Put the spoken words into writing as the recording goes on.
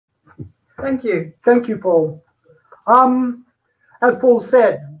Thank you. Thank you, Paul. As Paul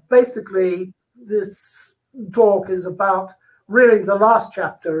said, basically this talk is about really the last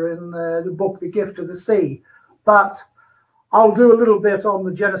chapter in the book, The Gift of the Sea. But I'll do a little bit on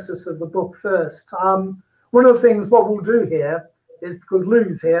the genesis of the book first. One of the things what we'll do here is, because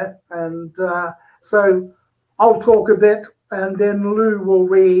Lou's here, and so I'll talk a bit, and then Lou will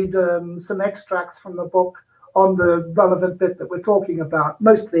read some extracts from the book on the relevant bit that we're talking about,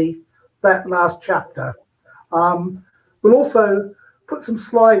 mostly that last chapter. We'll also put some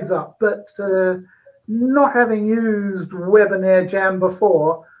slides up, but not having used Webinar Jam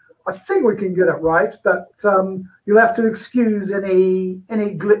before, I think we can get it right, but you'll have to excuse any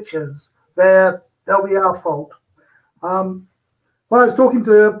glitches. They'll be our fault. When I was talking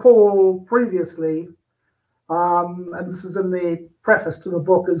to Paul previously, and this is in the preface to the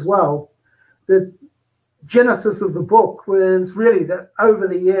book as well, the genesis of the book was really that over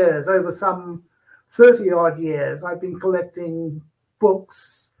the years, over some 30 odd years, I've been collecting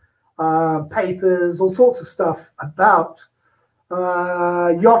books, papers, all sorts of stuff about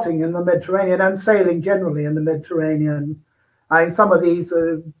yachting in the Mediterranean and sailing generally in the Mediterranean. And some of these,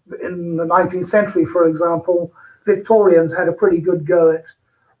 in the 19th century, for example, Victorians had a pretty good go at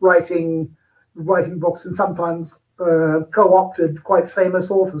writing books, and sometimes co-opted quite famous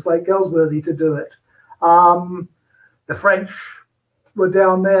authors like Galsworthy to do it. The French were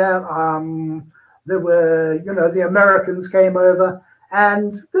down there. There were, the Americans came over,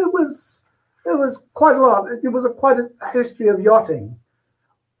 and there was quite a lot. It was quite a history of yachting.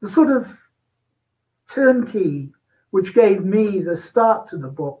 The sort of turnkey which gave me the start to the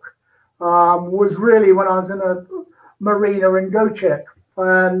book was really when I was in a marina in Göcek,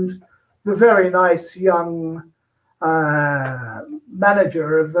 and the very nice young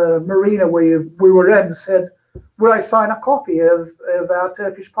manager of the marina we were in said, would I sign a copy of our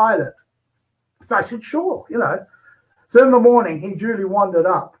Turkish pilot? So I said, sure, So in the morning, he duly wandered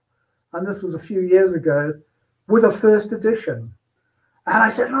up, and this was a few years ago, with a first edition. And I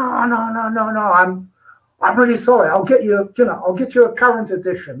said, no, I'm really sorry. I'll get you, I'll get you a current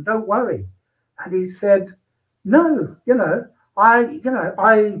edition. Don't worry. And he said, no,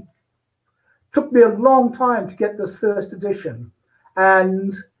 I took me a long time to get this first edition.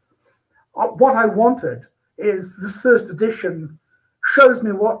 And what I wanted is this first edition shows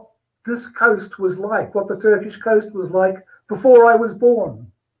me what this coast was like, what the Turkish coast was like before I was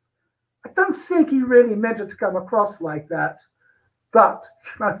born. I don't think he really meant it to come across like that. But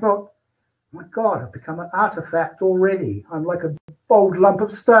I thought, my God, I've become an artifact already. I'm like a bold lump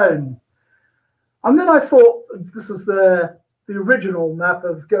of stone. And then I thought, this is the original map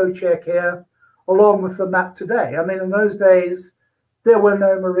of Göcek here, along with the map today. I mean, in those days, there were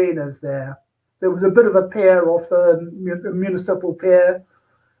no marinas there. There was a bit of a pier off the municipal pier.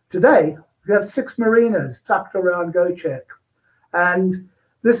 Today, we have 6 marinas tucked around Göcek. And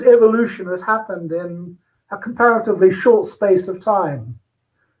this evolution has happened in a comparatively short space of time.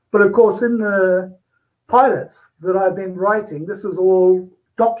 But of course, in the pilots that I've been writing, this is all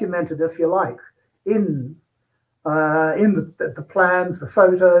documented, if you like, in the plans, the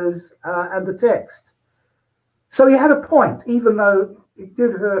photos, and the text. So he had a point, even though it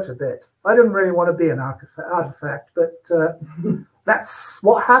did hurt a bit. I didn't really want to be an artifact, but that's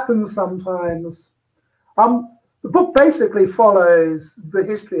what happens sometimes. The book basically follows the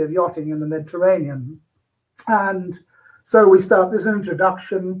history of yachting in the Mediterranean. And so we start this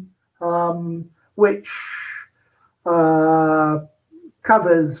introduction, which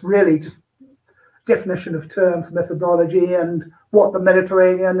covers really just definition of terms, methodology, and what the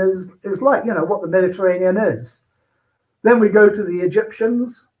Mediterranean is like, what the Mediterranean is. Then we go to the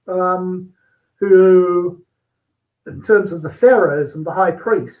Egyptians, who, in terms of the pharaohs and the high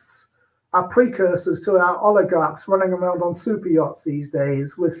priests, are precursors to our oligarchs running around on super yachts these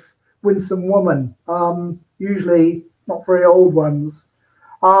days with winsome women, usually not very old ones.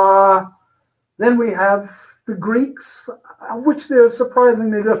 Then we have the Greeks, of which there's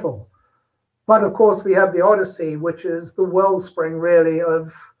surprisingly little. But of course, we have the Odyssey, which is the wellspring, really,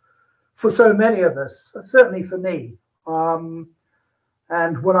 for so many of us, certainly for me. And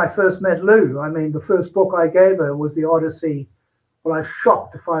when I first met Lou, I mean, the first book I gave her was the Odyssey. Well, I was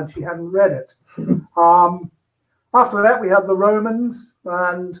shocked to find she hadn't read it. After that, we have the Romans,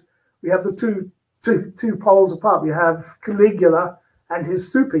 and we have the two poles apart. We have Caligula and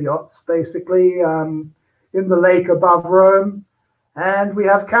his super yachts, basically, in the lake above Rome. And we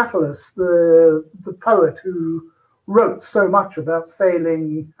have Catullus, the poet who wrote so much about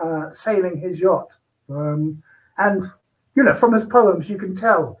sailing his yacht. And, from his poems, you can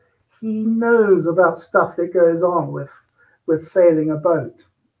tell he knows about stuff that goes on with sailing a boat.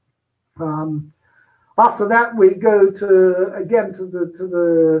 After that, we go to again to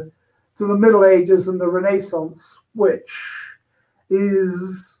the Middle Ages and the Renaissance, which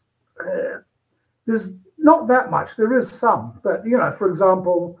is there's not that much. There is some, but for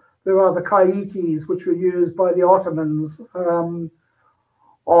example, there are the kaites, which were used by the Ottomans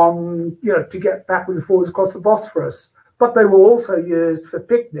to get backwards and forwards across the Bosphorus. But they were also used for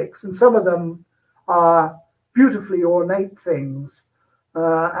picnics, and some of them are beautifully ornate things.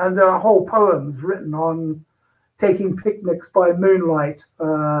 And there are whole poems written on taking picnics by moonlight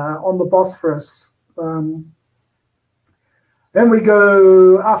on the Bosphorus. Then we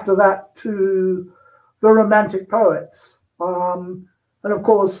go after that to the Romantic poets. And of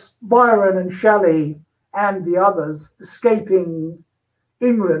course, Byron and Shelley and the others escaping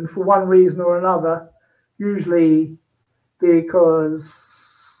England for one reason or another, usually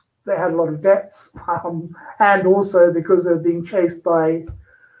because they had a lot of debts, and also because they were being chased by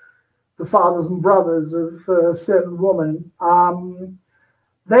the fathers and brothers of a certain woman.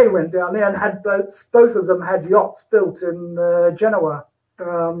 They went down there and had boats. Both of them had yachts built in Genoa.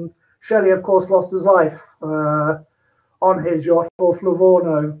 Shelley, of course, lost his life on his yacht off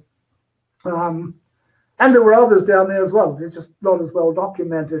Livorno. And there were others down there as well. They're just not as well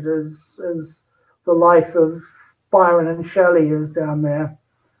documented as the life of Byron and Shelley is down there.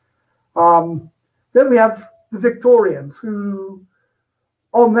 Then we have the Victorians, who,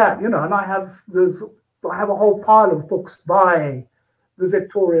 on that, and I have a whole pile of books by the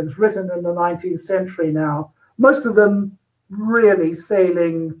Victorians written in the 19th century now. Most of them really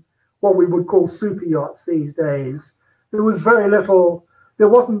sailing what we would call super yachts these days. There was very little. There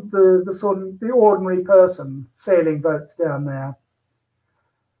wasn't the ordinary person sailing boats down there.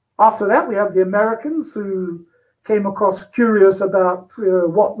 After that, we have the Americans, who came across curious about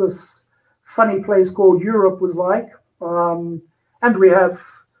what this funny place called Europe was like. And we have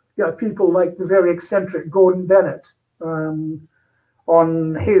people like the very eccentric Gordon Bennett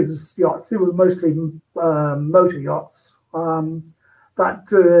on his yachts. They were mostly motor yachts. But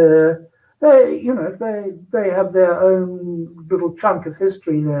they have their own little chunk of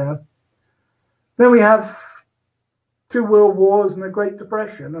history there. Then we have 2 world wars and the Great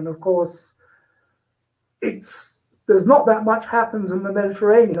Depression, and of course, there's not that much happens in the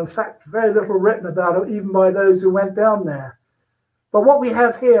Mediterranean. In fact, very little written about it, even by those who went down there. But what we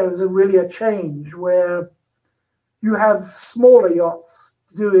have here is really a change where you have smaller yachts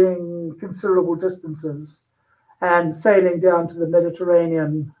doing considerable distances and sailing down to the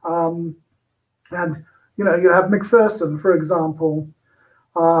Mediterranean. And you have Macpherson, for example,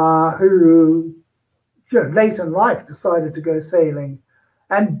 who late in life decided to go sailing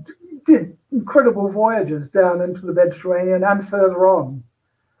and did incredible voyages down into the Mediterranean and further on.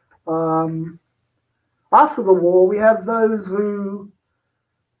 After the war, we have those who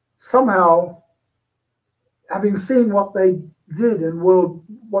somehow, having seen what they did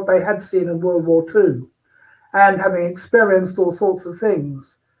what they had seen in World War II, and having experienced all sorts of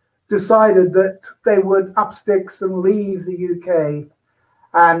things, decided that they would up sticks and leave the UK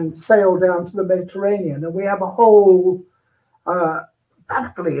and sail down to the Mediterranean. And we have a whole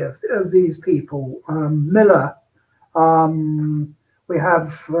panoply of these people. Miller, we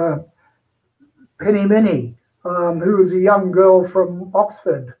have Penny Minnie, who was a young girl from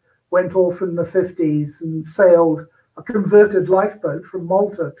Oxford, went off in the 50s and sailed a converted lifeboat from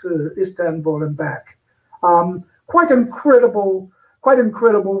Malta to Istanbul and back. Quite incredible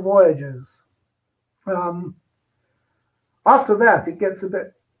voyages. After that, it gets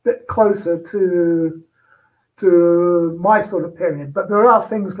a bit closer to my sort of period. But there are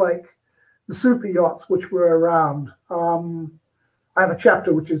things like the super yachts which were around. I have a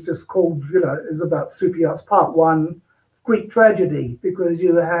chapter which is just called, is about super yachts. Part 1, Greek tragedy, because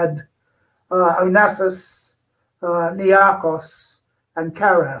you had Onassis, Niarchos, and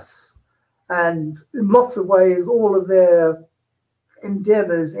Charas. And in lots of ways, all of their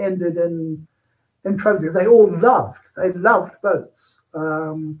endeavors ended in tragedy. They loved boats.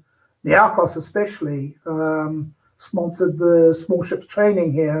 Niarchos especially sponsored the small ships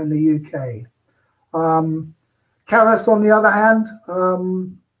training here in the UK. Charas, on the other hand,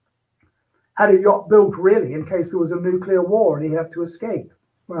 had a yacht built really in case there was a nuclear war and he had to escape.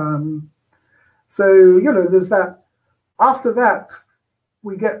 So, there's that. After that,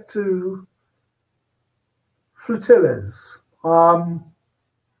 we get to flotillas.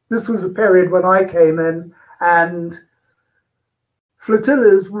 This was a period when I came in, and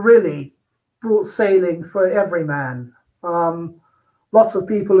flotillas really brought sailing for every man. Lots of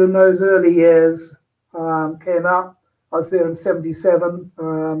people in those early years came out. I was there in 77,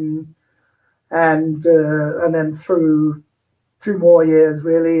 and then through 2 more years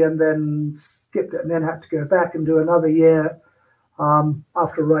really, and then skipped it, and then had to go back and do another year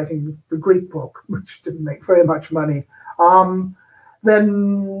after writing the Greek book, which didn't make very much money.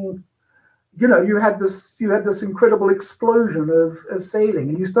 Then you had this incredible explosion of sailing,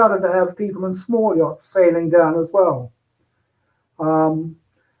 and you started to have people in small yachts sailing down as well.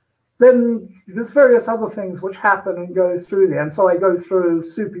 Then there's various other things which happen and go through there, and so I go through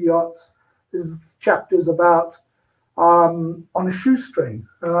super yachts. There's chapters about on a shoestring.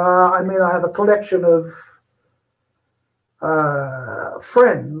 I have a collection of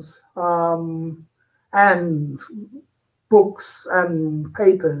friends and books and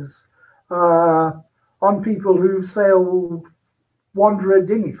papers on people who've sailed Wanderer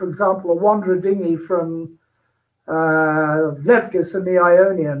dinghy. For example, a Wanderer dinghy from Levkis in the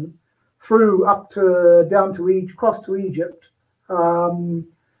Ionian through down to Egypt, across to Egypt,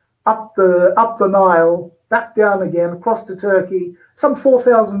 up the Nile, back down again, across to Turkey, some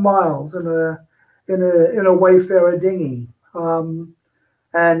 4,000 miles in a Wayfarer dinghy.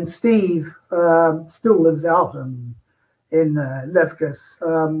 And Steve still lives out in Levkis.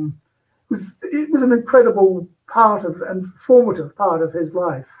 It was an incredible part of and formative part of his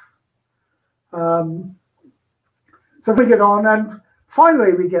life. So we get on, and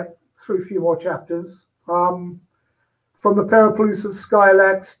finally we get through a few more chapters. From the Periplus of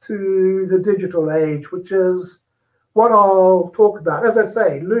Skylax to the digital age, which is what I'll talk about. As I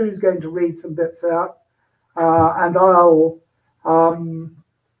say, Lou's going to read some bits out, and I'll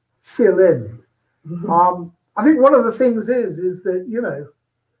fill in. I think one of the things is that,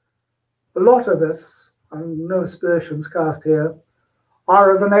 a lot of us, and no aspersions cast here,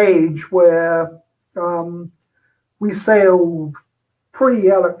 are of an age where we sailed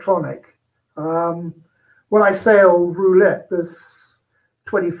pre-electronic. When I sailed roulette, this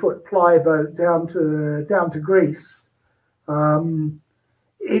 20-foot ply boat down to Greece,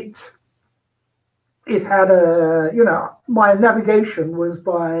 it had my navigation was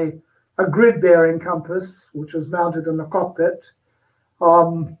by a grid-bearing compass, which was mounted in the cockpit.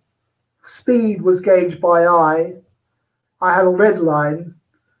 Speed was gauged by eye. I had a red line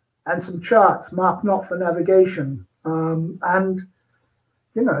and some charts marked not for navigation. And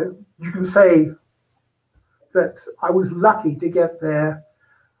you can say that I was lucky to get there.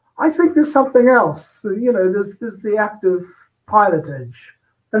 I think there's something else. There's the act of pilotage.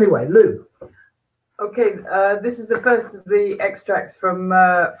 Anyway, Lou. Okay, this is the first of the extracts from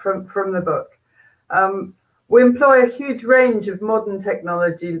the book. We employ a huge range of modern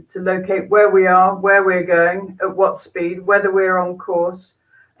technology to locate where we are, where we're going, at what speed, whether we're on course,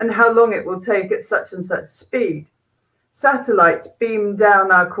 and how long it will take at such and such speed. Satellites beam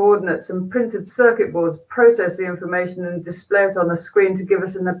down our coordinates, and printed circuit boards process the information and display it on a screen to give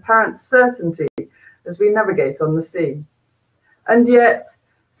us an apparent certainty as we navigate on the sea. And yet,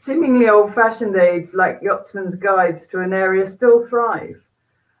 seemingly old-fashioned aids like yachtsman's guides to an area still thrive.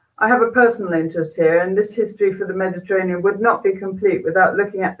 I have a personal interest here, and this history for the Mediterranean would not be complete without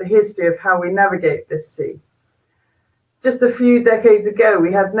looking at the history of how we navigate this sea. Just a few decades ago,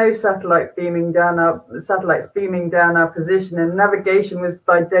 we had no satellites beaming down our position, and navigation was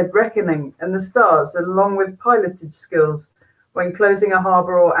by dead reckoning and the stars, along with pilotage skills when closing a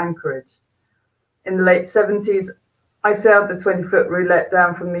harbour or anchorage. In the late 70s, I sailed the 20-foot roulette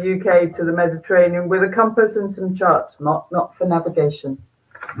down from the UK to the Mediterranean with a compass and some charts, not for navigation.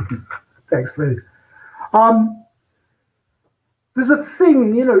 Thanks, Lou. There's a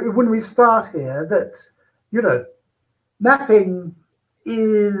thing, when we start here that, mapping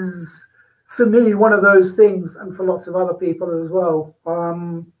is, for me, one of those things, and for lots of other people as well,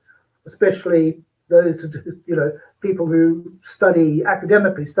 especially those, people who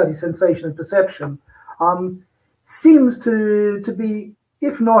academically study sensation and perception, seems to be,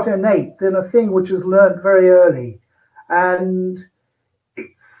 if not innate, then a thing which is learned very early. And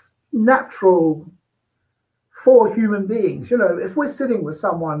it's natural for human beings. If we're sitting with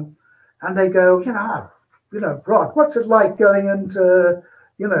someone and they go, Rod, what's it like going into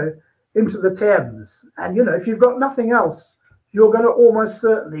the Thames? And, if you've got nothing else, you're going to almost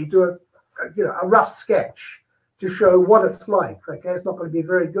certainly do a rough sketch to show what it's like. Okay, it's not going to be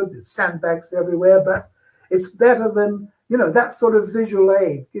very good. There's sandbags everywhere, but it's better than, that sort of visual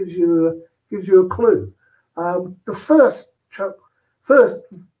aid gives you a clue. The first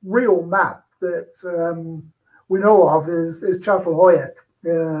real map that we know of is Çatalhöyük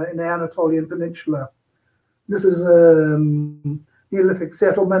in the Anatolian Peninsula. This is a Neolithic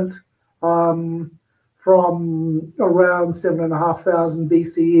settlement from around 7,500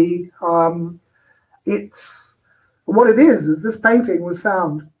 BCE. What it is this painting was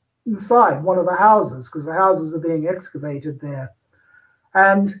found inside one of the houses, because the houses are being excavated there.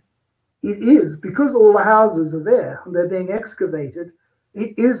 And it is, because all the houses are there and they're being excavated,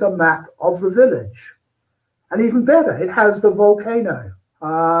 it is a map of the village. And even better, it has the volcano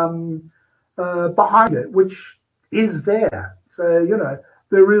behind it, which is there. So, you know,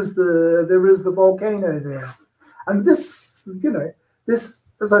 there is the volcano there. And this, you know, this,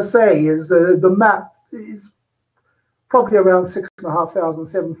 as I say, is the map is probably around 6,500,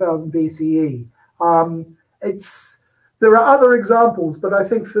 7,000 BCE. There are other examples, but I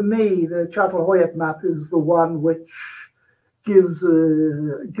think for me, the Çatalhöyük map is the one which gives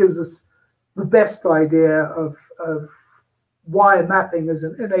us the best idea of why mapping is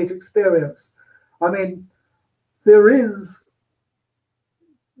an innate experience. I mean, there is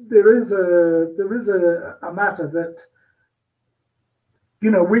a matter that,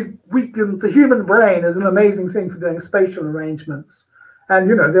 you know, we can, the human brain is an amazing thing for doing spatial arrangements. And,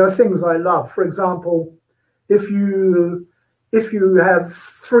 you know, there are things I love. For example, if you have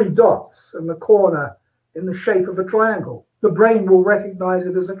 3 dots in the corner in the shape of a triangle, the brain will recognize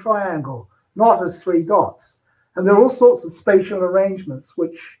it as a triangle, not as 3 dots. And there are all sorts of spatial arrangements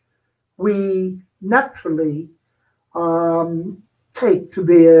which we naturally take to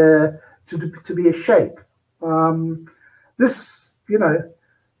be a shape. This, you know,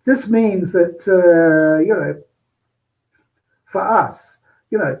 this means that you know, for us,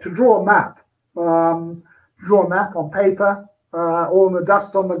 you know, to draw a map on paper or in the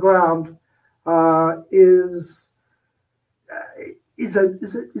dust on the ground is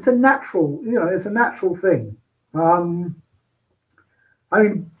a natural, you know, it's a natural thing. I mean,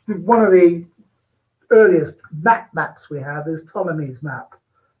 one of the earliest maps we have is Ptolemy's map,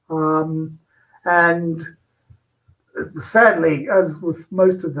 and sadly, as with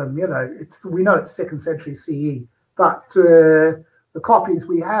most of them, you know, we know it's 2nd century CE, but the copies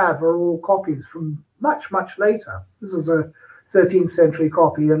we have are all copies from much later. This is a 13th century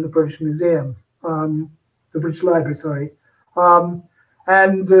copy in the British Museum, the British Library, sorry,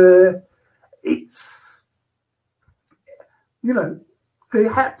 and it's, you know, there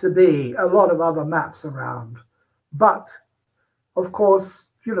had to be a lot of other maps around, but of course,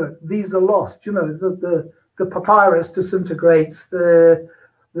 you know, these are lost. You know, the papyrus disintegrates, the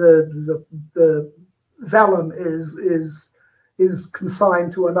vellum is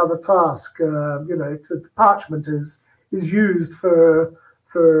consigned to another task. You know, parchment is used for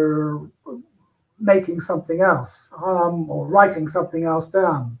making something else, or writing something else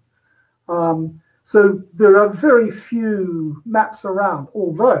down. So there are very few maps around,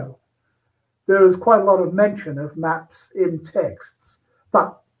 although there is quite a lot of mention of maps in texts,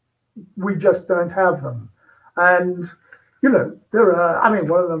 but we just don't have them. And, you know, there are, I mean,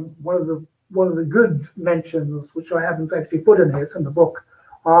 one of the good mentions, which I haven't actually put in here, it's in the book,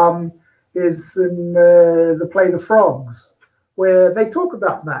 is in the play The Frogs, where they talk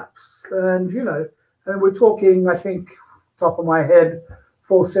about maps. And, you know, and we're talking, I think, top of my head,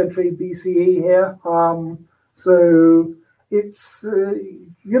 4th century BCE here. So it's,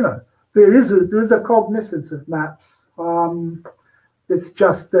 you know, there is a cognizance of maps. It's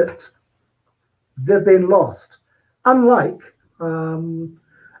just that they've been lost, unlike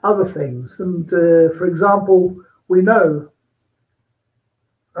other things. And for example, we know.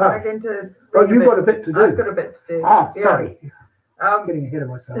 You've got a bit to do. I've got a bit to do. Sorry. I'm getting ahead of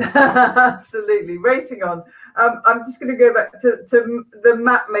myself. Absolutely, racing on. I'm just going to go back to the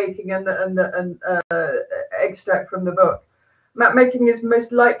map making and the extract from the book. Map making is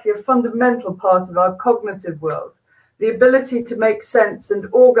most likely a fundamental part of our cognitive world. The ability to make sense and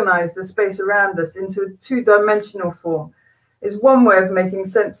organize the space around us into a 2-dimensional form is one way of making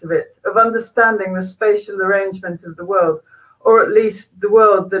sense of it, of understanding the spatial arrangement of the world, or at least the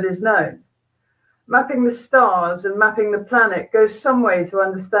world that is known. Mapping the stars and mapping the planet goes some way to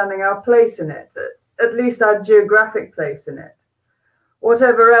understanding our place in it, at least our geographic place in it.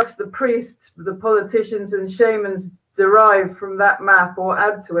 Whatever else the priests, the politicians and shamans derive from that map or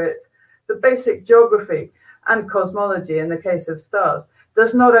add to it, the basic geography and cosmology in the case of stars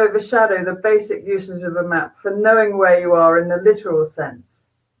does not overshadow the basic uses of a map for knowing where you are in the literal sense.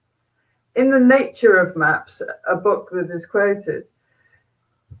 In The Nature of Maps, a book that is quoted,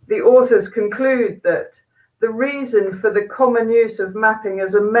 the authors conclude that the reason for the common use of mapping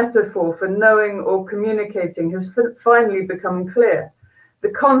as a metaphor for knowing or communicating has finally become clear. The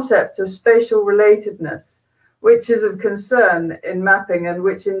concept of spatial relatedness, which is of concern in mapping and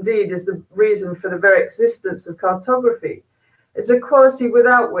which indeed is the reason for the very existence of cartography, is a quality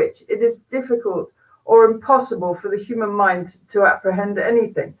without which it is difficult or impossible for the human mind to apprehend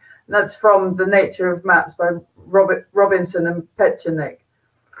anything. And that's from The Nature of Maps by Robinson and Pechenik.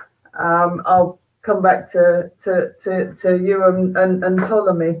 I'll come back to you and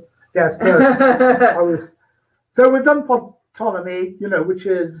Ptolemy. Yes, no, so we've done Ptolemy, which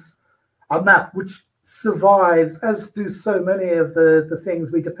is a map which survives, as do so many of the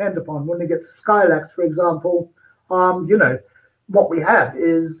things we depend upon. When we get to Skylax, for example, what we have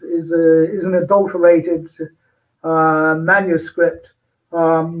is an adulterated manuscript,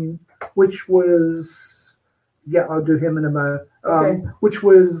 which was, I'll do him in a moment, Okay. which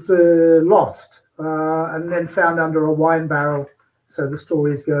was lost and then found under a wine barrel, so the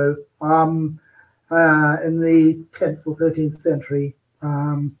stories go, in the 10th or 13th century,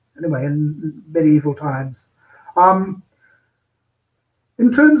 anyway, in medieval times.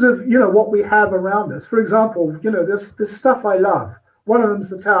 In terms of, what we have around us, for example, this stuff I love. One of them is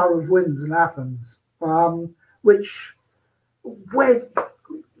the Tower of Winds in Athens, which, where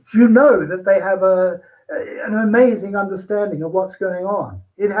that they have an amazing understanding of what's going on.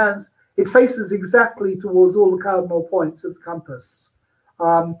 It faces exactly towards all the cardinal points of the compass.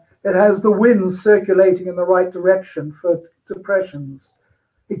 It has the winds circulating in the right direction for depressions.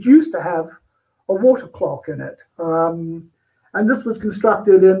 It used to have a water clock in it. And this was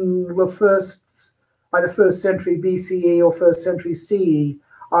constructed in the either first century BCE or first century CE.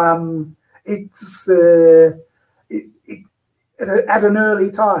 It's at an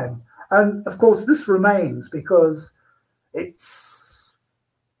early time. And of course, this remains because it's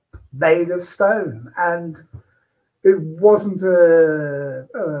made of stone, and it wasn't a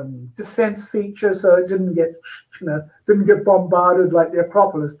defense feature, so it didn't get bombarded like the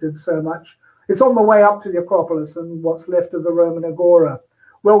Acropolis did so much. It's on the way up to the Acropolis and what's left of the Roman Agora.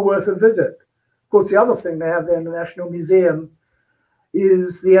 Well worth a visit. Of course, the other thing they have there in the National Museum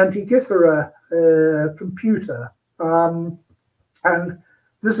is the Antikythera computer. And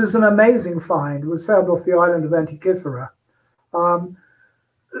this is an amazing find. It was found off the island of Antikythera.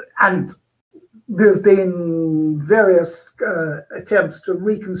 And there have been various attempts to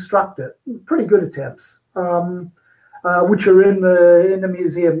reconstruct it, pretty good attempts, which are in the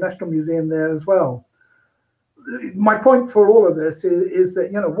museum, National Museum there as well. My point for all of this is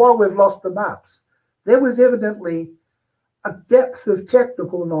that, while we've lost the maps, there was evidently a depth of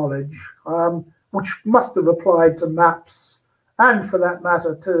technical knowledge which must have applied to maps and, for that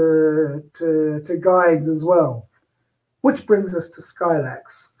matter, to guides as well. Which brings us to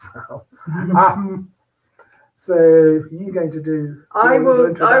Skylax. So you're going to do. I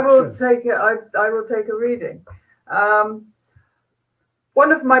will take a reading.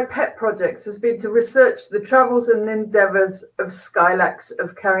 One of my pet projects has been to research the travels and endeavours of Skylax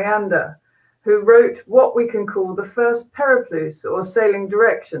of Carianda, who wrote what we can call the first Periplus, or sailing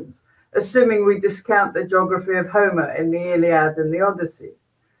directions, assuming we discount the geography of Homer in the Iliad and the Odyssey.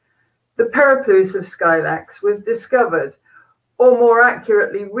 The Periplus of Skylax was discovered, or more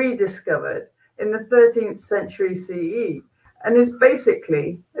accurately rediscovered, in the 13th century CE, and is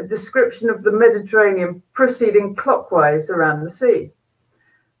basically a description of the Mediterranean proceeding clockwise around the sea.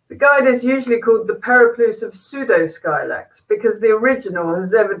 The guide is usually called the Periplus of Pseudo-Skylax because the original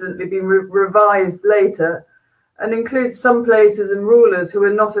has evidently been revised later and includes some places and rulers who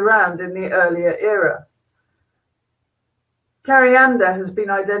were not around in the earlier era. Carianda has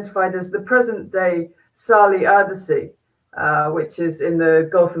been identified as the present-day Salih Adası, which is in the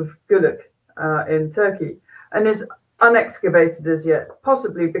Gulf of Gülük in Turkey, and is unexcavated as yet,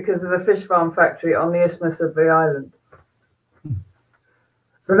 possibly because of the fish farm factory on the isthmus of the island.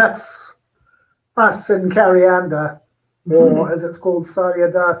 So that's us in Carianda, or as it's called, Salih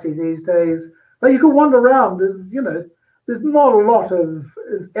Adası these days. Now you can wander around. There's not a lot of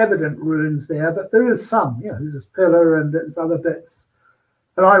evident ruins there, but there is some. There's this pillar and there's other bits.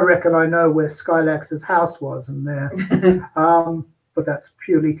 And I reckon I know where Skylax's house was in there, but that's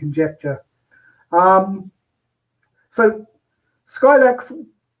purely conjecture. So Skylax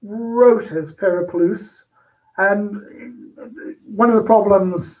wrote his Periplus, and one of the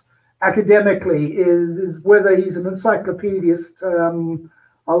problems academically is whether he's an encyclopedist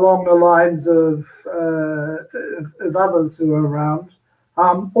along the lines of others who are around,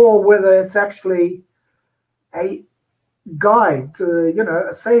 or whether it's actually a guide,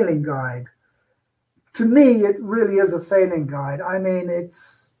 a sailing guide. To me, it really is a sailing guide. I mean,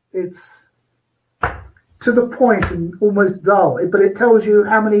 it's to the point and almost dull, but it tells you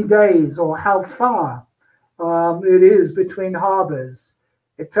how many days or how far it is between harbours.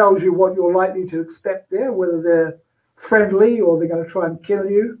 It tells you what you're likely to expect there, whether they're friendly or they're going to try and kill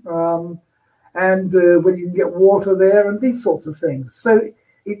you, and whether you can get water there and these sorts of things. So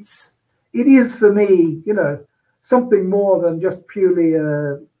it is for me, something more than just purely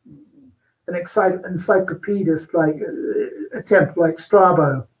an encyclopedist like attempt like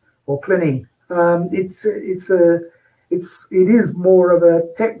Strabo, or Pliny. It is more of a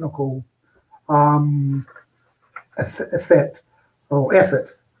technical effect or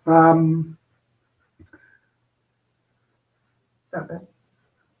effort. Okay.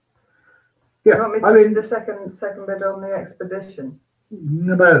 Yes, You want me to read the second bit on the expedition?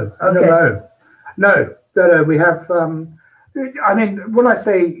 No, okay. no. We have. I mean, when I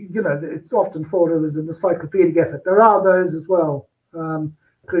say, it's often thought of as an encyclopedic effort. There are those as well,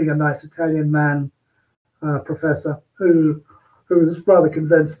 including a nice Italian man, professor, who was rather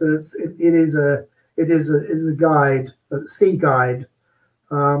convinced that it is a guide, a sea guide,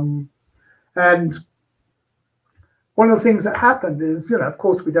 and one of the things that happened is, of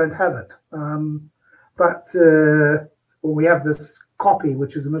course, we don't have it, but we have this copy,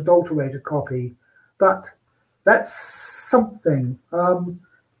 which is an adulterated copy, but that's something. I'm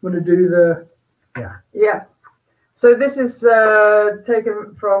going to do yeah. So this is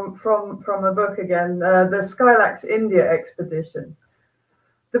taken from the book again, the Skylax India expedition.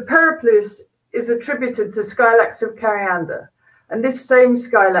 The Periplus is attributed to Skylax of Carianda, and this same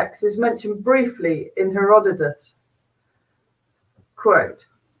Skylax is mentioned briefly in Herodotus. Quote,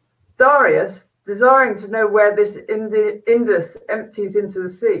 Darius, desiring to know where this Indus empties into the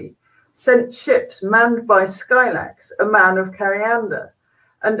sea, sent ships manned by Skylax, a man of Carianda,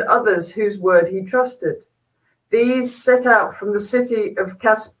 and others whose word he trusted. These set out from the city of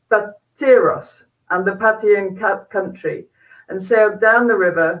Kaspateros and the Pathian country, and sailed down the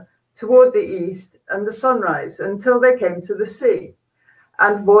river toward the east and the sunrise until they came to the sea.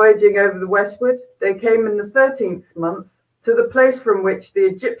 And voyaging over the westward, they came in the 13th month to the place from which the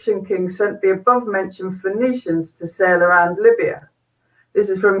Egyptian king sent the above-mentioned Phoenicians to sail around Libya.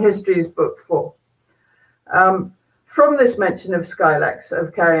 This is from History's Book 4. From this mention of Skylax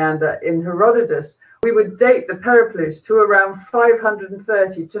of Carianda in Herodotus, we would date the Periplus to around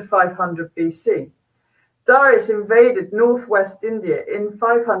 530 to 500 BC. Darius invaded northwest India in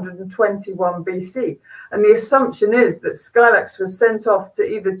 521 BC, and the assumption is that Skylax was sent off to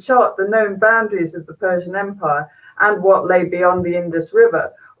either chart the known boundaries of the Persian Empire and what lay beyond the Indus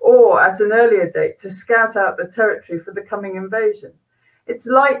River, or at an earlier date to scout out the territory for the coming invasion. It's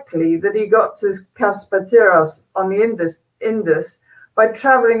likely that he got to Kaspateros on the Indus by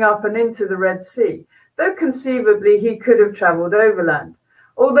travelling up and into the Red Sea, though conceivably he could have travelled overland.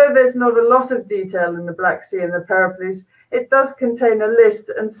 Although there's not a lot of detail in the Black Sea and the Periplus, it does contain a list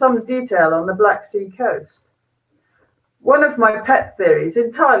and some detail on the Black Sea coast. One of my pet theories,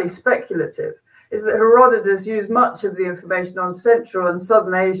 entirely speculative, is that Herodotus used much of the information on Central and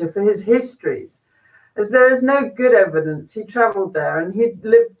Southern Asia for his histories, as there is no good evidence he travelled there and he'd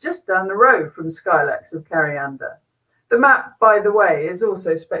lived just down the road from Skylax of Carianda. The map, by the way, is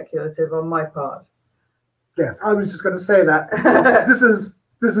also speculative on my part. Yes, I was just going to say that.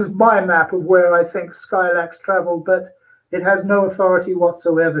 This is my map of where I think Skylax travelled, but it has no authority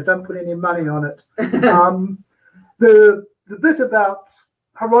whatsoever. Don't put any money on it. The bit about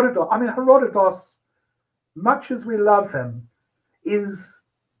Herodotus, I mean, Herodotus, much as we love him, is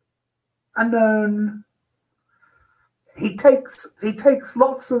unknown. He takes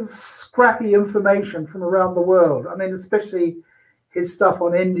lots of scrappy information from around the world. I mean, especially his stuff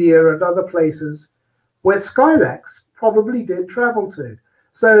on India and other places where Skylax probably did travel to.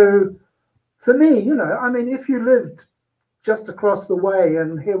 So for me, I mean, if you lived just across the way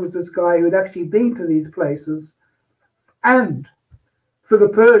and here was this guy who'd actually been to these places, and for the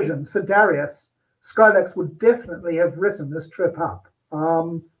Persians, for Darius, Skylax would definitely have written this trip up.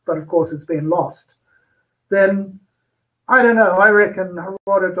 But of course it's been lost. Then, I don't know, I reckon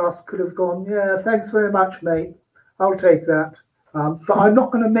Herodotus could have gone, yeah, thanks very much, mate. I'll take that. But I'm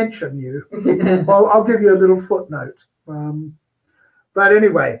not going to mention you. I'll give you a little footnote. But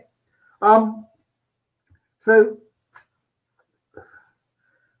anyway, so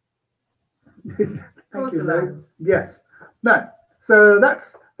thank you, mate. Yes. No. So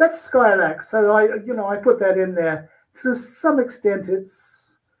that's Skylax. So I put that in there. To some extent,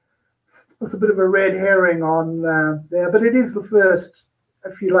 it's a bit of a red herring on there, but it is the first,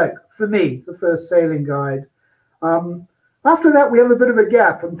 if you like, for me, the first sailing guide. After that, we have a bit of a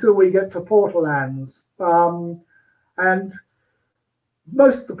gap until we get to Portulans. And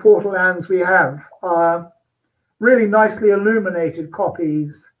most of the Portulans we have are really nicely illuminated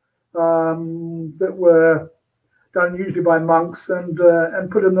copies that were done usually by monks and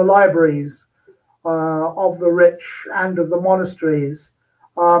put in the libraries of the rich and of the monasteries.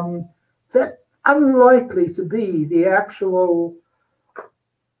 They're unlikely to be the actual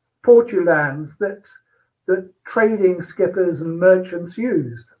Portulans that trading skippers and merchants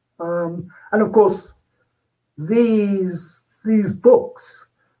used. And of course, these books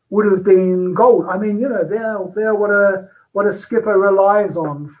would have been gold. I mean, they're what a skipper relies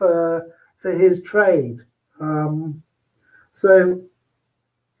on for his trade. So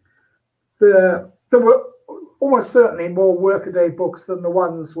there were almost certainly more workaday books than the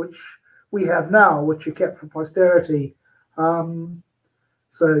ones which we have now, which are kept for posterity.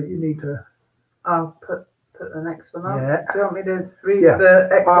 So you need to. I'll put the next one up. Yeah. Do you want me to read the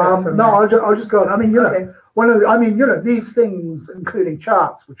excerpt from no, I'll just go on. I mean, Okay. these things, including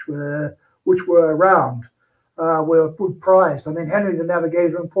charts, which were around, were prized. I mean, Henry the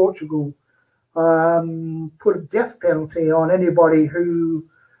Navigator in Portugal put a death penalty on anybody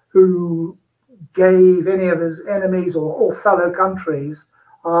who gave any of his enemies or fellow countries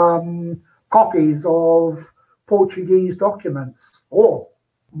copies of Portuguese documents, or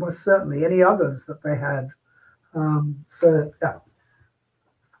most certainly any others that they had. So, yeah.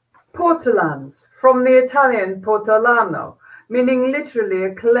 Portulans, from the Italian portolano, meaning literally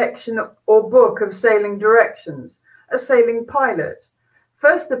a collection or book of sailing directions, a sailing pilot,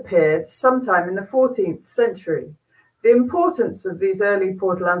 first appeared sometime in the 14th century. The importance of these early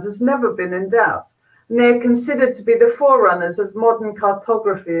portolans has never been in doubt, and they are considered to be the forerunners of modern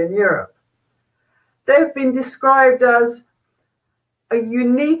cartography in Europe. They have been described as a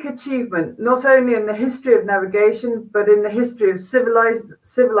unique achievement, not only in the history of navigation, but in the history of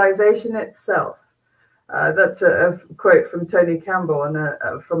civilization itself. That's a quote from Tony Campbell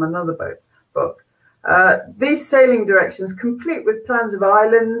from another book. These sailing directions, complete with plans of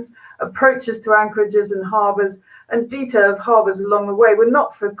islands, approaches to anchorages and harbours, and detail of harbours along the way, were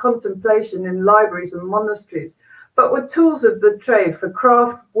not for contemplation in libraries and monasteries, but were tools of the trade for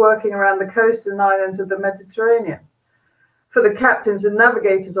craft working around the coasts and islands of the Mediterranean. For the captains and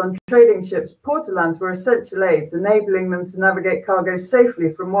navigators on trading ships, portolans were essential aids, enabling them to navigate cargoes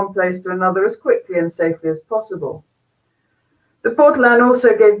safely from one place to another as quickly and safely as possible. The portolan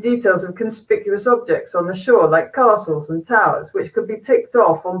also gave details of conspicuous objects on the shore, like castles and towers, which could be ticked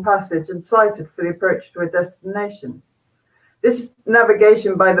off on passage and sighted for the approach to a destination. This is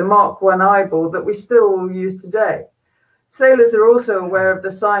navigation by the Mark I eyeball that we still use today. Sailors are also aware of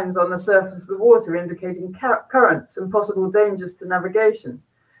the signs on the surface of the water indicating currents and possible dangers to navigation.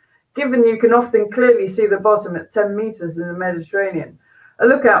 Given you can often clearly see the bottom at 10 meters in the Mediterranean, a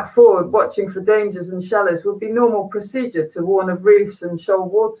lookout forward watching for dangers and shallows would be normal procedure to warn of reefs and shoal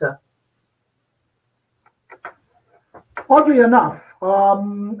water. Oddly enough,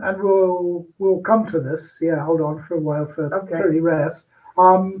 and we'll come to this. Yeah, hold on for a while for very rest.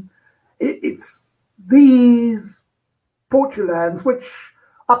 It's these Portulans, which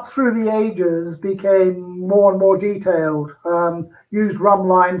up through the ages became more and more detailed, used rum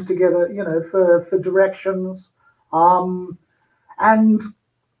lines together, for directions, and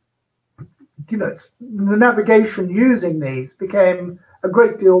the navigation using these became a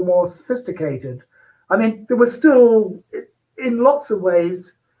great deal more sophisticated. I mean, there were still, in lots of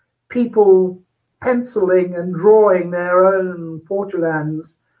ways, people penciling and drawing their own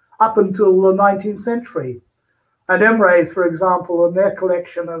Portulans up until the 19th century. And Emre's, for example, in their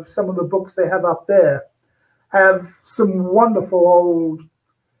collection of some of the books they have up there, have some wonderful old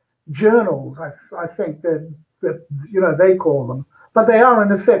journals, I think that they call them. But they are,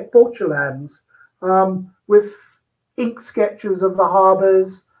 in effect, Portulans, with ink sketches of the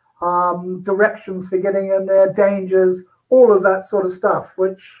harbours, directions for getting in there, dangers, all of that sort of stuff,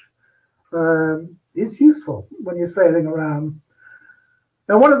 which is useful when you're sailing around.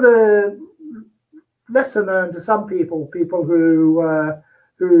 Now, one of the lesser known to some people who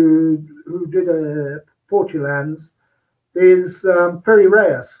did Portulans is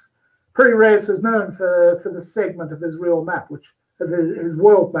Periplus. Periplus is known for the segment of his real map, his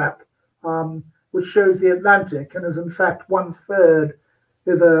world map, which shows the Atlantic and is in fact 1/3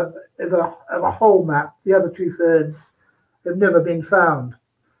 of a whole map. The other 2/3 have never been found.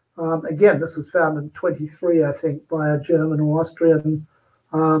 Again, this was found in 23, I think, by a German or Austrian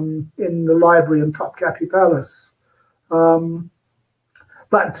in the library in Topkapi Palace. But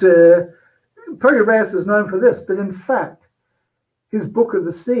Periplus is known for this, but in fact, his Book of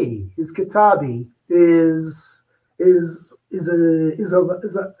the Sea, his Kitabi, is a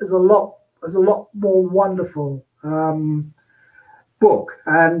lot more wonderful book,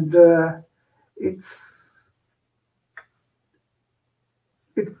 and it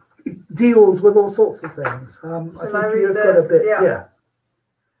deals with all sorts of things. I think you've got a bit, yeah.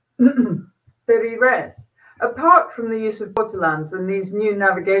 Periplus. Apart from the use of portolans and these new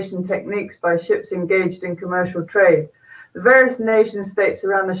navigation techniques by ships engaged in commercial trade, the various nation states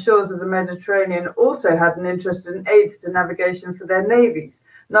around the shores of the Mediterranean also had an interest in aids to navigation for their navies,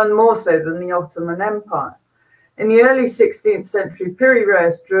 none more so than the Ottoman Empire. In the early 16th century,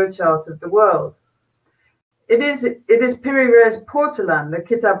 Periplus drew a chart of the world. It is Periplus' Portulan, the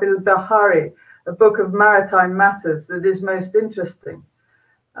Kitab al-Bahari, a book of maritime matters, that is most interesting.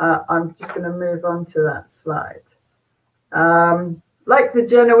 I'm just going to move on to that slide. Like the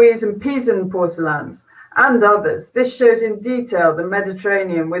Genoese and Pisan Portulans and others, this shows in detail the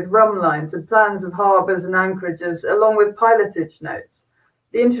Mediterranean with rum lines and plans of harbours and anchorages, along with pilotage notes.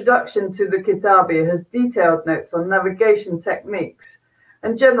 The introduction to the Kitabi has detailed notes on navigation techniques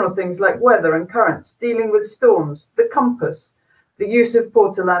and general things like weather and currents, dealing with storms, the compass, the use of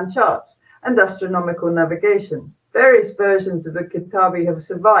Portulan charts, and astronomical navigation. Various versions of the Kitabi have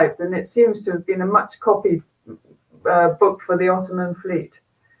survived, and it seems to have been a much copied book for the Ottoman fleet.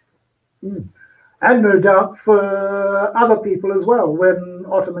 And no doubt for other people as well, when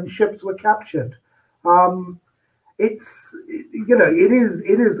Ottoman ships were captured. It's, you know, it is,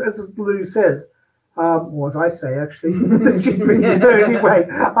 as Lou says, or as I say, actually, anyway,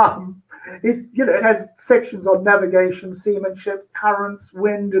 it, you know, it has sections on navigation, seamanship, currents,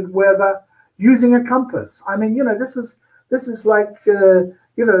 wind and weather, using a compass. I mean, you know, this is like, you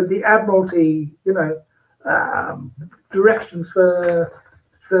know, the Admiralty, you know, directions for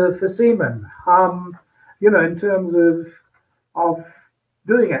seamen, you know, in terms of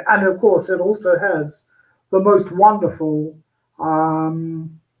doing it. And of course, it also has the most wonderful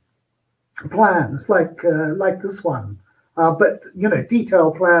plans, like this one, but you know,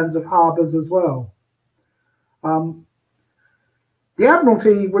 detailed plans of harbours as well. The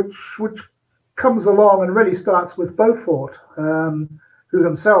Admiralty, which comes along and really starts with Beaufort, who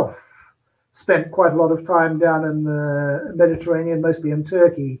himself spent quite a lot of time down in the Mediterranean, mostly in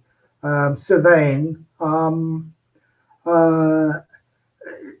Turkey, surveying,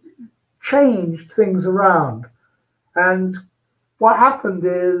 changed things around. And what happened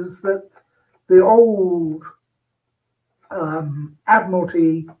is that the old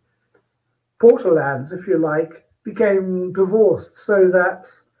Admiralty Portulans, if you like, became divorced, so that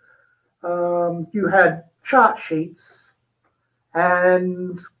you had chart sheets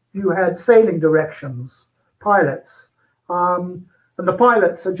and you had sailing directions, pilots, and the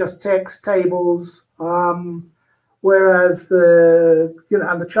pilots are just text tables, whereas the, you know,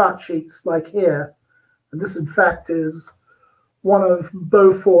 and the chart sheets like here, and this in fact is one of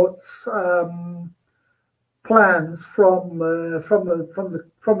Beaufort's plans from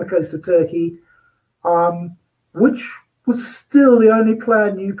the coast of Turkey, which was still the only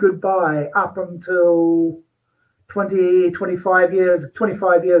plan you could buy up until 25 years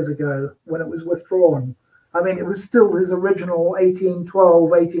ago, when it was withdrawn. I mean, it was still his original 1812,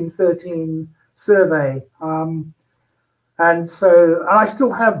 1813 survey. And I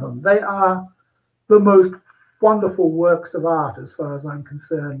still have them. They are the most wonderful works of art, as far as I'm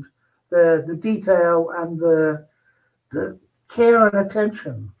concerned. The detail and the care and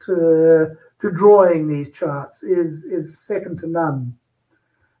attention to drawing these charts is second to none.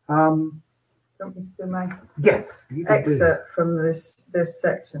 Yes, you can excerpt from this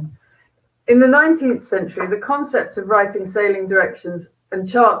section. In the 19th century, the concept of writing sailing directions and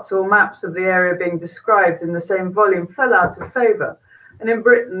charts or maps of the area being described in the same volume fell out of favour, and in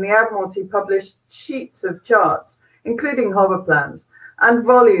Britain the Admiralty published sheets of charts, including hover plans, and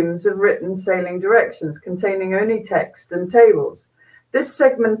volumes of written sailing directions containing only text and tables. This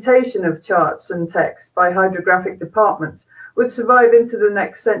segmentation of charts and text by hydrographic departments would survive into the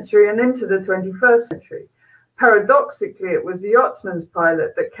next century and into the 21st century. Paradoxically, it was the yachtsman's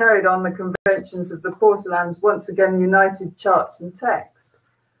pilot that carried on the conventions of the Portulans, once again united charts and text.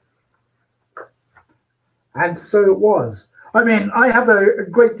 And so it was. I mean, I have a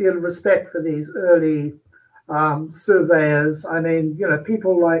great deal of respect for these early surveyors. I mean, you know,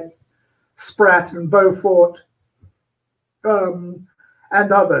 people like Spratt and Beaufort and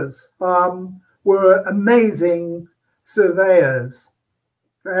others were amazing surveyors,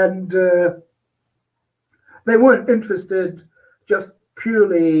 and they weren't interested just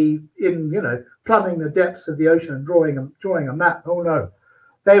purely in, you know, plumbing the depths of the ocean and drawing a map. Oh no,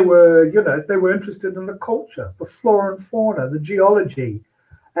 they were, you know, they were interested in the culture, the flora and fauna, the geology,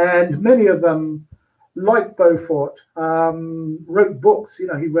 and many of them, like Beaufort, wrote books. You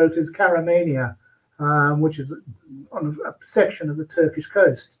know, he wrote his Caramania, which is on a section of the Turkish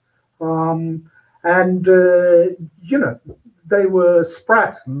coast, and you know, they were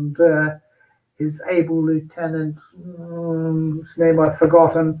Spratt and his able lieutenant, whose name I've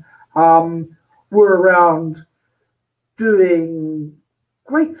forgotten, were around doing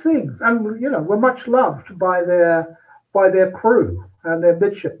great things, and you know, were much loved by their crew and their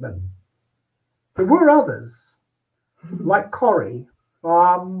midshipmen. There were others, like Corrie,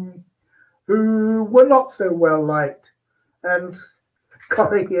 who were not so well liked. And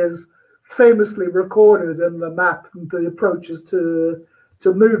Corrie is famously recorded in the map and the approaches to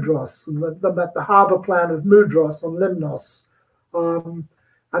Mudros and the harbour plan of Mudros on Limnos.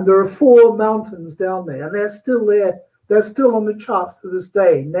 And there are 4 mountains down there, and they're still there. They're still on the charts to this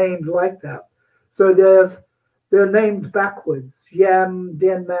day, named like that. So they're named backwards: Yam,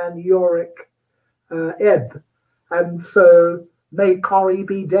 Denman, Yorick, Ebb. And so may Corrie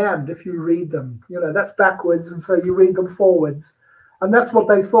be damned if you read them. You know, that's backwards, and so you read them forwards. And that's what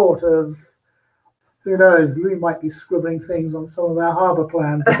they thought of. Who knows? We might be scribbling things on some of our harbour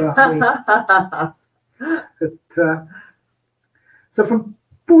plans about me. But, so from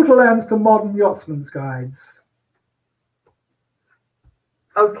Portulans to modern yachtsman's guides.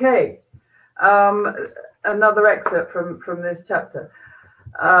 Okay. Another excerpt from this chapter.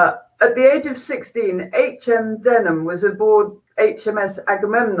 At the age of 16, H.M. Denham was aboard HMS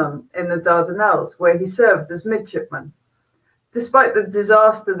Agamemnon in the Dardanelles, where he served as midshipman. Despite the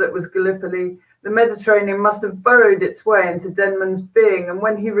disaster that was Gallipoli, the Mediterranean must have burrowed its way into Denman's being, and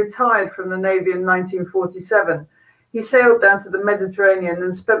when he retired from the Navy in 1947, he sailed down to the Mediterranean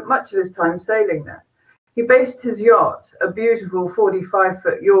and spent much of his time sailing there. He based his yacht, a beautiful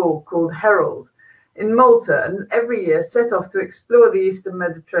 45-foot yawl called Herald, in Malta, and every year set off to explore the Eastern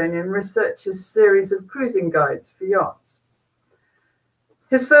Mediterranean and research his series of cruising guides for yachts.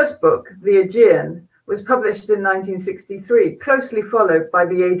 His first book, The Aegean, was published in 1963, closely followed by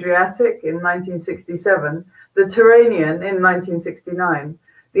The Adriatic in 1967, The Tyrrhenian in 1969,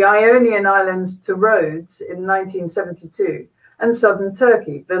 The Ionian Islands to Rhodes in 1972, and Southern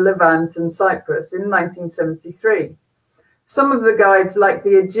Turkey, the Levant and Cyprus in 1973. Some of the guides, like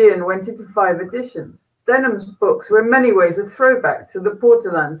the Aegean, went into 5 editions. Denham's books were in many ways a throwback to the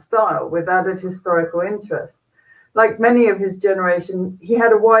Portulan style with added historical interest. Like many of his generation, he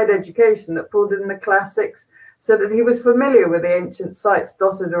had a wide education that pulled in the classics so that he was familiar with the ancient sites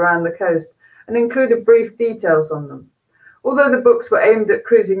dotted around the coast and included brief details on them. Although the books were aimed at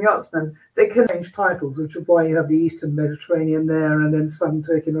cruising yachtsmen, they can change titles, which is why you have the Eastern Mediterranean there and then Southern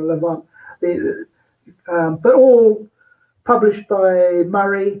Turkey and Levant. But all published by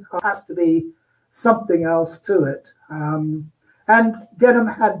Murray. Has to be something else to it. And Denham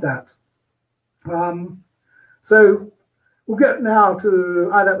had that. So we'll get now to,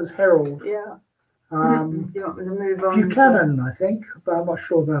 that was Herald. Yeah. You want me to move on? Buchanan, I think, but I'm not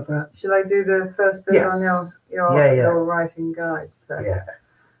sure about that. Shall I do the first bit on your writing guides? So. Yeah.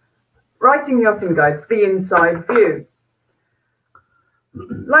 Writing yachting guides, the inside view.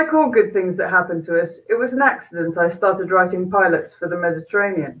 Like all good things that happen to us, it was an accident I started writing pilots for the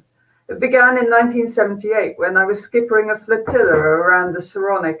Mediterranean. It began in 1978 when I was skippering a flotilla around the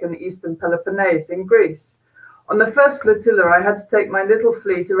Saronic and Eastern Peloponnese in Greece. On the first flotilla, I had to take my little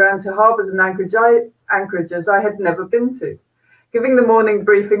fleet around to harbours and anchorages I had never been to. Giving the morning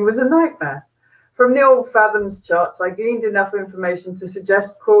briefing was a nightmare. From the old Fathoms charts, I gleaned enough information to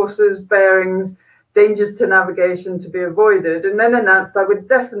suggest courses, bearings, dangers to navigation to be avoided, and then announced I would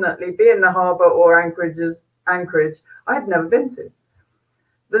definitely be in the harbour or anchorage I had never been to.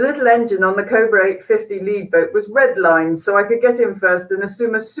 The little engine on the Cobra 850 lead boat was redlined so I could get in first and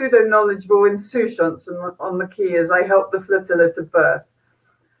assume a pseudo-knowledgeable insouciance on the quay as I helped the flotilla to berth.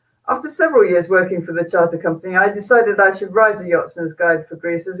 After several years working for the charter company, I decided I should write a yachtsman's guide for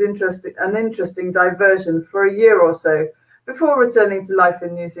Greece as an interesting diversion for a year or so before returning to life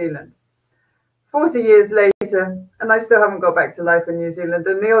in New Zealand. 40 years later, and I still haven't got back to life in New Zealand,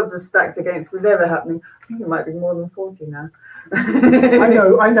 and the odds are stacked against it ever happening. I think it might be more than 40 now. I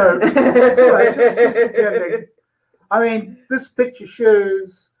know. That's all right, just pretending. I mean, this picture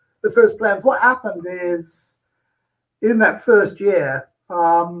shows the first plans. What happened is, in that first year,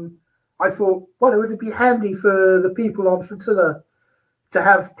 I thought, well, it would be handy for the people on flotilla to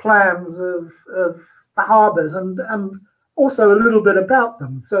have plans of the harbours and also a little bit about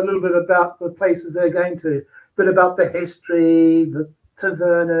them. So a little bit about the places they're going to, a bit about the history, the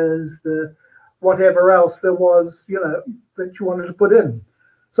tavernas, the whatever else there was, that you wanted to put in.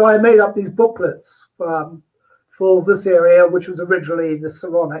 So I made up these booklets for this area, which was originally the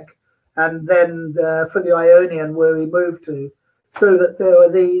Saronic, and then for the Ionian, where we moved to, so that there were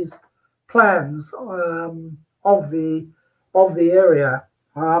these plans of the area.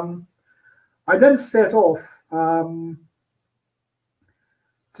 I then set off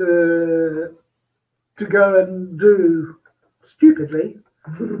to go and do, stupidly,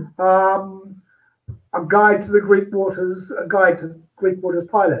 a guide to the Greek waters, a guide to Greek waters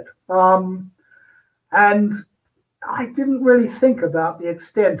pilot. And I didn't really think about the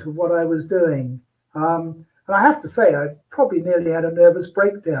extent of what I was doing. And And I have to say, I probably nearly had a nervous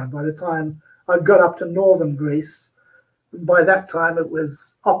breakdown by the time I got up to northern Greece. And by that time, it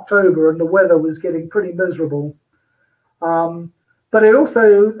was October and the weather was getting pretty miserable. But it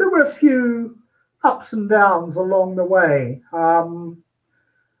also, there were a few ups and downs along the way.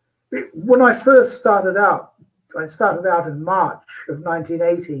 When I first started out, I started out in March of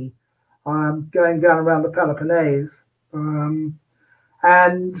 1980, going down around the Peloponnese.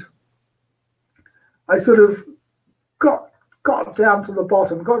 And I sort of got down to the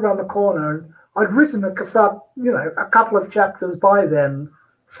bottom, got around the corner, and I'd written a couple of chapters by then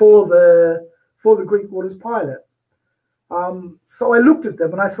for the Greek Waters pilot. So I looked at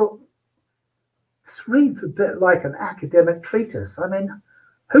them and I thought, this reads a bit like an academic treatise. I mean,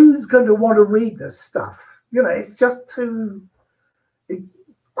 who's going to want to read this stuff? It's just it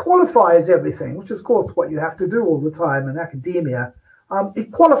qualifies everything, which is, of course, what you have to do all the time in academia.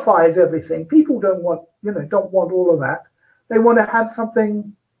 It qualifies everything. People don't want all of that. They want to have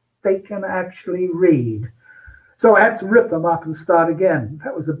something they can actually read. So I had to rip them up and start again.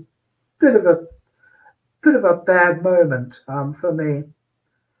 That was a bit of a bad moment for me.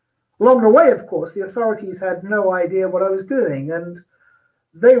 Along the way, of course, the authorities had no idea what I was doing, and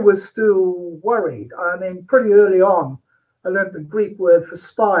they were still worried. I mean, pretty early on, I learned the Greek word for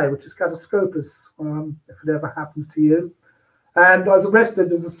spy, which is kataskopos, if it ever happens to you. And I was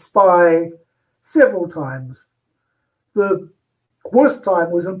arrested as a spy several times. The worst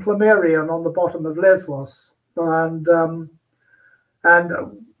time was in Plumerion on the bottom of Lesbos. And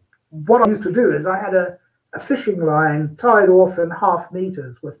what I used to do is I had a fishing line tied off in 1/2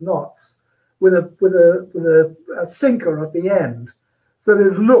 meters with knots, with a sinker at the end, so that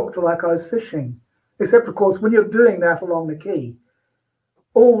it looked like I was fishing. Except, of course, when you're doing that along the quay,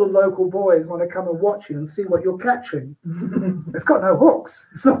 all the local boys want to come and watch you and see what you're catching. It's got no hooks.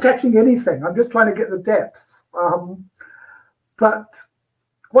 It's not catching anything. I'm just trying to get the depths. But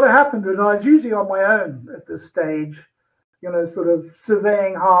what happened was I was usually on my own at this stage, sort of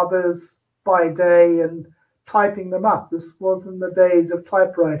surveying harbours by day and typing them up. This was in the days of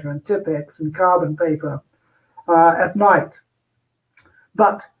typewriter and Tipex and carbon paper at night.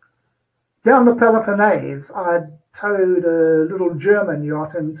 But down the Peloponnese, I'd towed a little German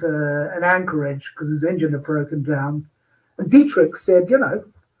yacht into an anchorage because his engine had broken down. And Dietrich said,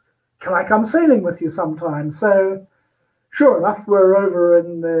 can I come sailing with you sometime? So sure enough, we're over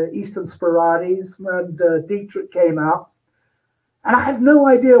in the Eastern Sporades, and Dietrich came out. And I had no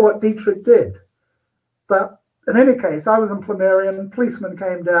idea what Dietrich did. But in any case, I was in Plumerion. Policeman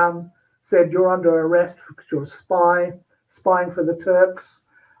came down, said, you're under arrest because you're a spying for the Turks,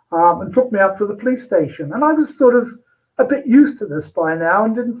 and took me up to the police station. And I was sort of a bit used to this by now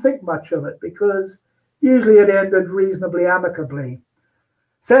and didn't think much of it because usually it ended reasonably amicably.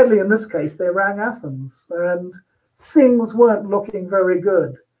 Sadly, in this case, they rang Athens and things weren't looking very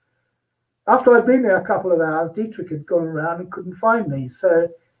good. After I'd been there a couple of hours, Dietrich had gone around and couldn't find me. So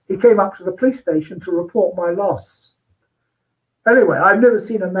he came up to the police station to report my loss. Anyway, I've never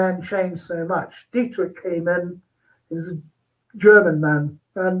seen a man change so much. Dietrich came in, he was a German man,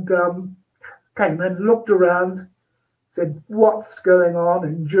 and came in, looked around, said, what's going on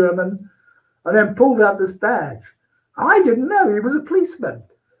in German, and then pulled out this badge. I didn't know he was a policeman.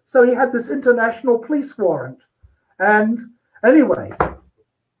 So he had this international police warrant. And anyway,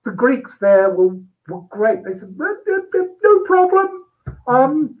 the Greeks there were great. They said, no problem.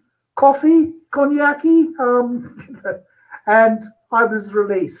 Coffee, cognac, and I was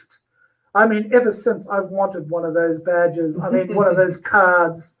released. I mean, ever since I've wanted one of those badges, I mean, one of those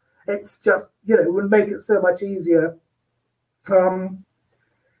cards, it's just, it would make it so much easier.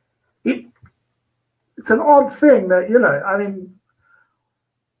 It's an odd thing that, I mean,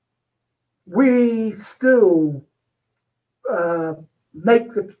 we still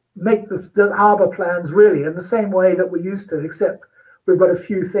make the harbour plans really in the same way that we used to, except we've got a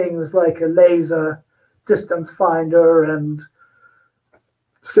few things like a laser distance finder and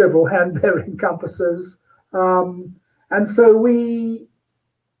several hand-bearing compasses. And so we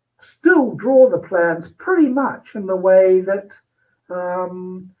still draw the plans pretty much in the way that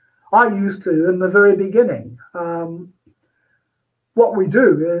I used to in the very beginning. What we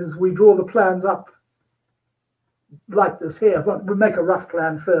do is we draw the plans up like this here. We make a rough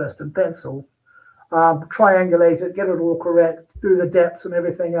plan first in pencil, triangulate it, get it all correct, do the depths and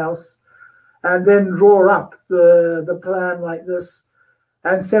everything else, and then draw up the plan like this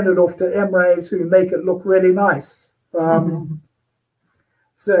and send it off to Emrays who make it look really nice.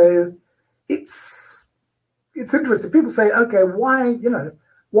 So it's interesting. People say, okay, why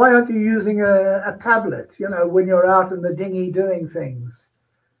aren't you using a tablet, when you're out in the dinghy doing things?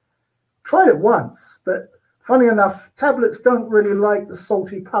 Tried it once, but funny enough, tablets don't really like the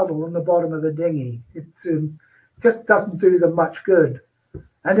salty puddle on the bottom of the dinghy. It just doesn't do them much good.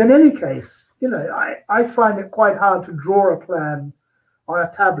 And in any case, you know, I find it quite hard to draw a plan on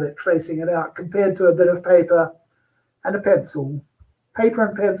a tablet, tracing it out, compared to a bit of paper and a pencil. Paper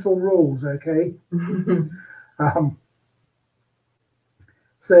and pencil rules, okay?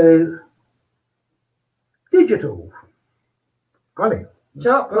 So, digital. Got it.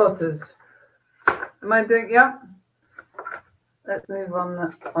 Chart plotters. Am I doing, yeah? Let's move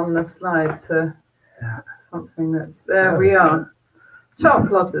on the slide to something that's, there we are. Chart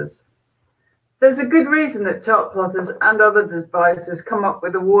plotters. There's a good reason that chart plotters and other devices come up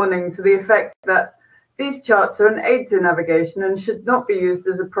with a warning to the effect that these charts are an aid to navigation and should not be used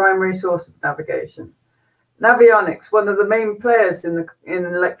as a primary source of navigation. Navionics, one of the main players in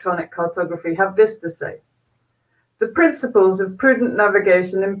electronic cartography, have this to say. The principles of prudent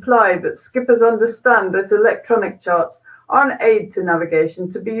navigation imply that skippers understand that electronic charts are an aid to navigation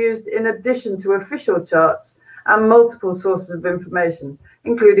to be used in addition to official charts and multiple sources of information,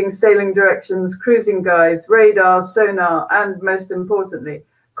 including sailing directions, cruising guides, radar, sonar, and most importantly,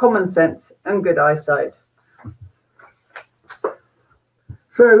 common sense and good eyesight.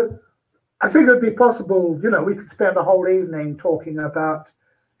 So I think it would be possible, you know, we could spend a whole evening talking about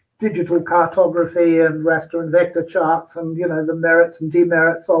digital cartography and raster and vector charts and, you know, the merits and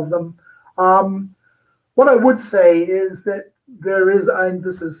demerits of them. What I would say is that there is, and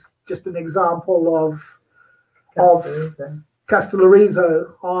this is just an example of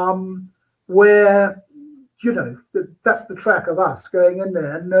Castellarizo, where, you know, that's the track of us going in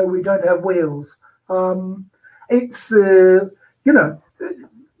there. And no, we don't have wheels. It's, you know,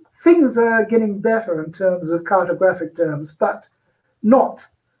 things are getting better in terms of cartographic terms, but not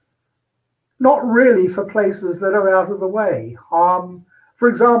really for places that are out of the way. For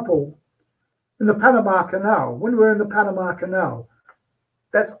example, in the Panama Canal, when we're in the Panama Canal,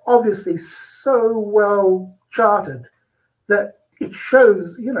 that's obviously so well charted that it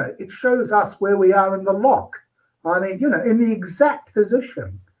shows, you know, it shows us where we are in the lock. I mean, you know, in the exact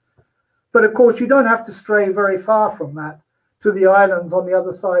position. But of course, you don't have to stray very far from that to the islands on the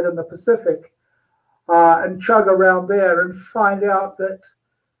other side in the Pacific and chug around there and find out that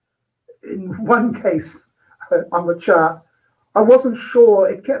in one case on the chart, I wasn't sure,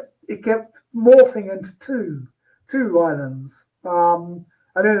 it kept morphing into two islands, and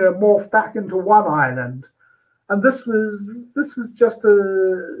then it morphed back into one island. And this was just a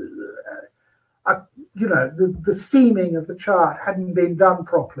you know, the seaming of the chart hadn't been done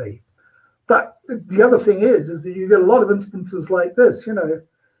properly. But the other thing is that you get a lot of instances like this. You know,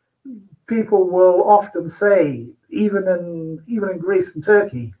 people will often say, even in Greece and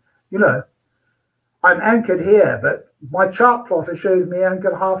Turkey, you know, I'm anchored here, but my chart plotter shows me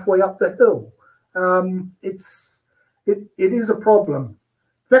anchored halfway up the hill. It is a problem.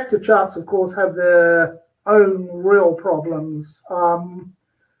 Vector charts, of course, have their own real problems,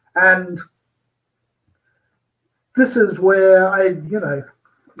 and this is where I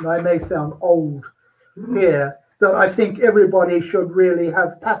may sound old here, that I think everybody should really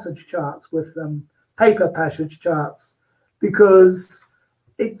have passage charts with them, paper passage charts, because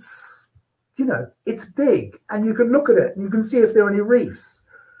it's, you know, it's big and you can look at it and you can see if there are any reefs.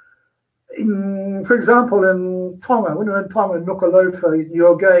 For example, in Tonga, when you're in Tonga and Nuku'alofa,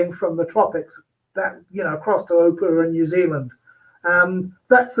 you're going from the tropics back, you know, across to Opua in New Zealand.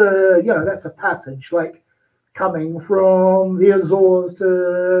 That's a passage, like coming from the Azores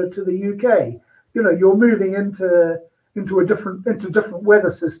to the UK. You know, you're moving into different weather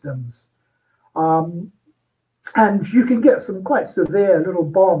systems, and you can get some quite severe little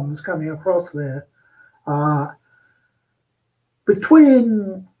bombs coming across there.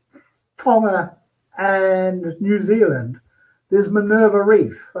 Between Tonga and New Zealand, there's Minerva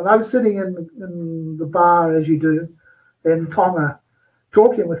Reef, and I was sitting in the bar, as you do, in Tonga,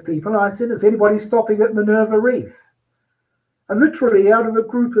 talking with people, and I said, is anybody stopping at Minerva Reef? And literally, out of a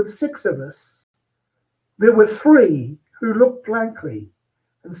group of 6 of us, there were 3 who looked blankly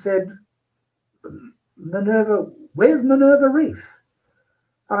and said, Minerva, where's Minerva Reef?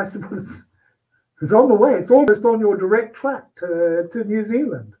 And I said, well, it's on the way. It's almost on your direct track to New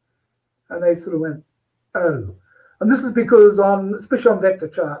Zealand. And they sort of went, oh. And this is because, especially on vector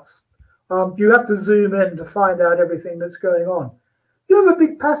charts, you have to zoom in to find out everything that's going on. You have a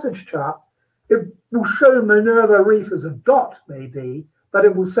big passage chart, it will show Minerva Reef as a dot, maybe, but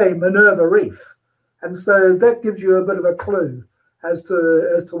it will say Minerva Reef. And so that gives you a bit of a clue as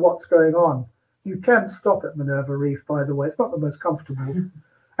to what's going on. You can stop at Minerva Reef, by the way. It's not the most comfortable.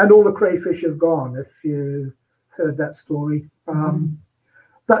 And all the crayfish have gone, if you heard that story.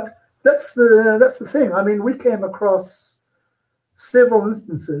 But that's the thing. I mean, we came across several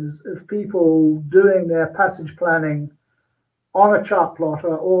instances of people doing their passage planning on a chart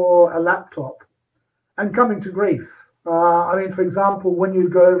plotter or a laptop and coming to grief. I mean, for example, when you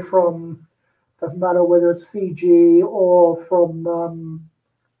go from, doesn't matter whether it's Fiji or from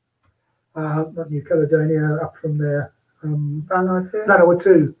not New Caledonia, up from there,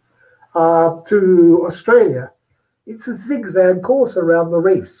 Vanuatu, to Australia, it's a zigzag course around the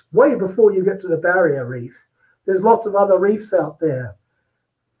reefs. Way before you get to the barrier reef, there's lots of other reefs out there.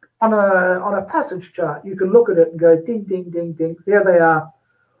 On a passage chart, you can look at it and go, ding, ding, ding, ding. There they are.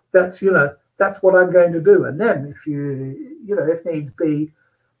 That's that's what I'm going to do. And then if if needs be,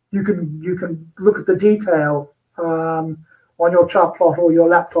 you can look at the detail on your chart plot or your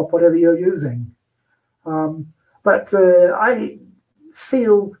laptop, whatever you're using. But I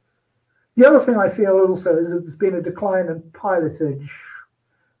feel, the other thing I feel also is that there's been a decline in pilotage.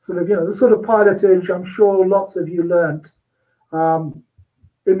 The sort of pilotage I'm sure lots of you learnt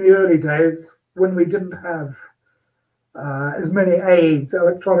in the early days when we didn't have as many aids,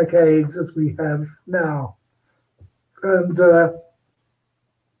 electronic aids, as we have now. And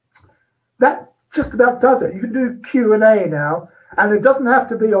that just about does it. You can do Q&A now, and it doesn't have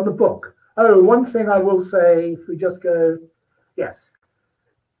to be on the book. Oh, one thing I will say, if we just go, yes.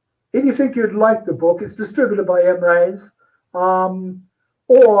 If you think you'd like the book, it's distributed by MRAs.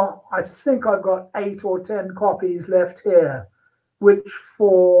 Or I think I've got 8 or 10 copies left here, which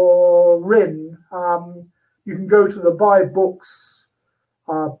for Rin, you can go to the Buy Books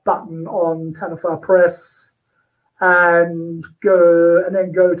button on Tanafar Press and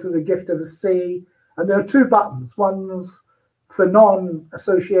then go to the Gift of the Sea. And there are 2 buttons. One's for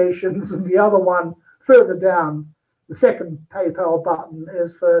non-associations and the other one further down. The second PayPal button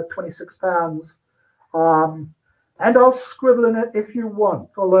is for £26. And I'll scribble in it if you want,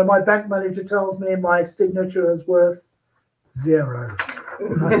 although my bank manager tells me my signature is worth 0.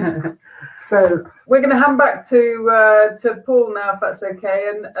 So we're going to hand back to Paul now, if that's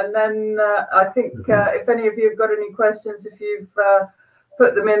okay, and then I think if any of you have got any questions, if you've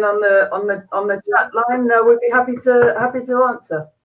put them in on the chat line, we'd be happy to answer.